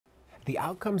The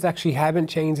outcomes actually haven't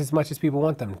changed as much as people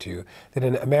want them to. That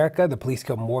in America, the police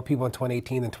killed more people in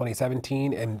 2018 than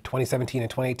 2017, and 2017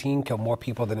 and 2018 killed more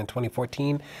people than in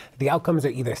 2014. The outcomes are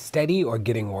either steady or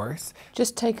getting worse.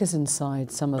 Just take us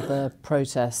inside some of the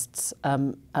protests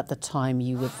at the time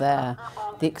you were there,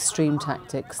 the extreme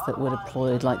tactics that were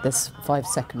deployed, like this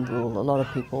 5-second rule. A lot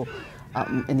of people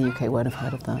in the UK won't have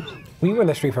heard of that. We were in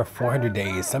the street for 400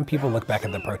 days. Some people look back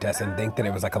at the protests and think that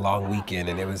it was like a long weekend,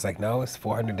 and it was like, no, it's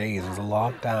 400 days. It was a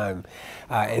long time.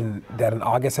 And that in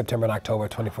August, September, and October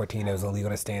 2014, it was illegal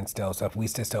to stand still. So if we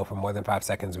stood still for more than 5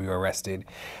 seconds, we were arrested.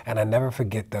 And I never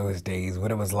forget those days,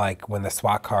 what it was like when the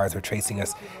SWAT cars were tracing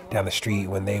us down the street,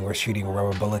 when they were shooting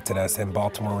rubber bullets at us in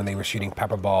Baltimore, when they were shooting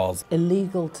pepper balls.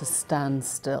 Illegal to stand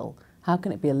still. How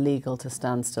can it be illegal to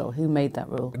stand still? Who made that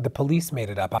rule? The police made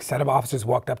it up. A set of officers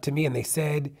walked up to me and they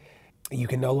said, you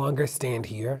can no longer stand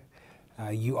here.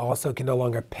 You also can no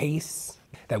longer pace.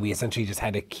 That we essentially just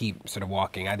had to keep sort of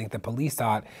walking. I think the police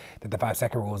thought that the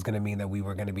 5-second rule was going to mean that we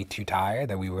were going to be too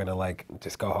tired, that we were going to like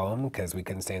just go home because we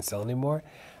couldn't stand still anymore.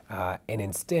 And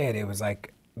instead it was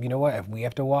like, you know what, if we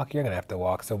have to walk, you're going to have to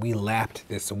walk. So we lapped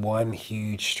this one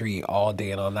huge street all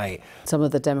day and all night. Some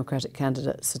of the Democratic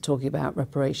candidates are talking about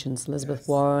reparations, Elizabeth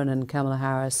Warren and Kamala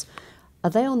Harris. Are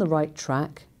they on the right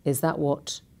track? Is that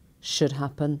what should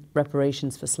happen,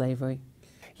 reparations for slavery?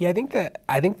 Yeah, I think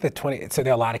the 20, so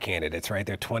there are a lot of candidates, right?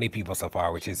 There are 20 people so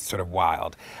far, which is sort of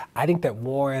wild. I think that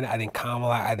Warren, I think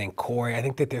Kamala, I think Corey, I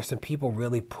think that there's some people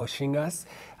really pushing us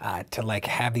to like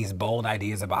have these bold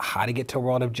ideas about how to get to a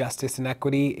world of justice and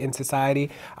equity in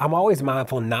society. I'm always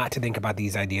mindful not to think about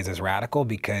these ideas as radical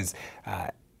because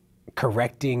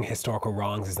correcting historical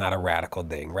wrongs is not a radical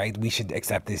thing, right? We should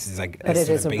accept this as like But it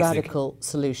is a radical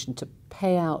solution to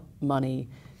pay out money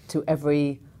to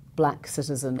every Black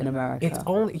citizen in America. It's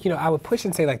only, you know, I would push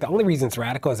and say like the only reason it's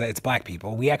radical is that it's Black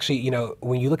people. We actually, you know,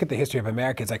 when you look at the history of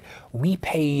America, it's like we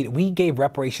gave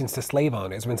reparations to slave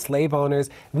owners. When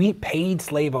we paid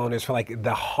slave owners for like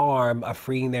the harm of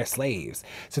freeing their slaves.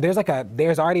 So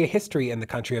there's already a history in the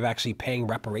country of actually paying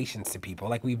reparations to people.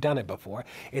 Like we've done it before.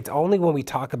 It's only when we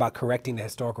talk about correcting the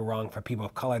historical wrong for people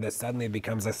of color that suddenly it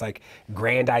becomes this like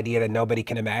grand idea that nobody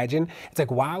can imagine. It's like,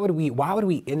 why would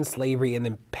we end slavery and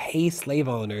then pay slave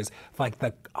owners for like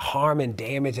the harm and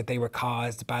damage that they were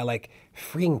caused by like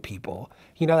freeing people?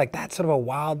 You know, like that's sort of a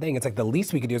wild thing. It's like the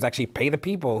least we could do is actually pay the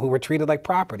people who were treated like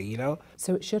property, you know?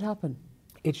 So it should happen.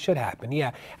 It should happen,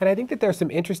 yeah. And I think that there's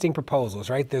some interesting proposals,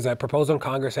 right? There's a proposal in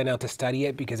Congress right now to study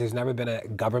it because there's never been a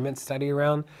government study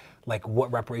around like what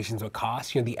reparations would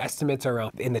cost. You know, the estimates are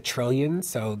around in the trillions,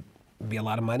 so it'd be a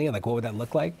lot of money. Like what would that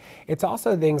look like? It's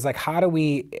also things like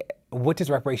what does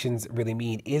reparations really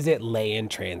mean? Is it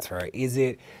land transfer? Is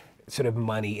it sort of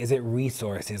money? Is it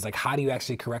resources? Like how do you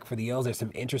actually correct for the ills? There's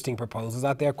some interesting proposals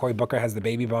out there. Cory Booker has the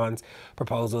baby bonds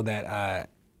proposal that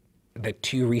the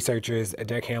two researchers,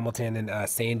 Derek Hamilton and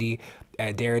Sandy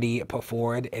Darity, put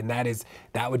forward, and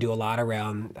that would do a lot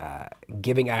around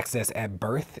giving access at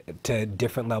birth to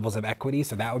different levels of equity.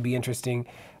 So that would be interesting.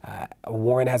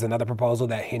 Warren has another proposal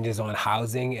that hinges on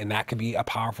housing, and that could be a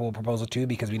powerful proposal too,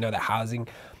 because we know that housing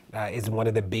is one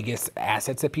of the biggest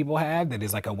assets that people have, that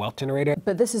is like a wealth generator.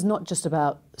 But this is not just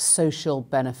about social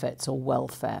benefits or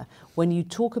welfare. When you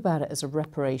talk about it as a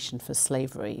reparation for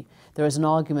slavery, there is an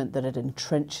argument that it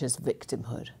entrenches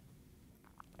victimhood.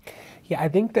 Yeah, I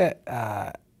think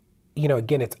that, you know,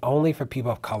 again, it's only for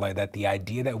people of color that the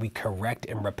idea that we correct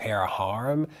and repair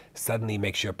harm suddenly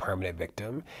makes you a permanent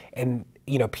victim. And,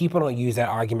 you know, people don't use that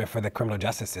argument for the criminal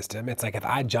justice system. It's like if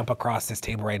I jump across this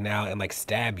table right now and like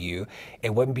stab you,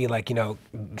 it wouldn't be like, you know,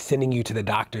 sending you to the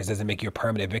doctors doesn't make you a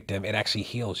permanent victim. It actually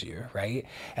heals you, right?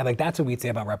 And like that's what we'd say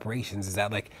about reparations is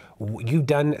that like you've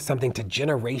done something to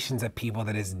generations of people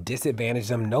that has disadvantaged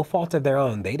them, no fault of their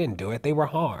own. They didn't do it. They were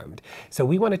harmed. So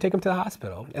we want to take them to the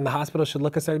hospital, and the hospital should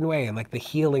look a certain way, and like the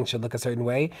healing should look a certain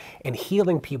way. And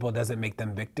healing people doesn't make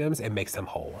them victims. It makes them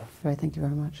whole. Right, thank you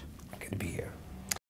very much. Good to be here.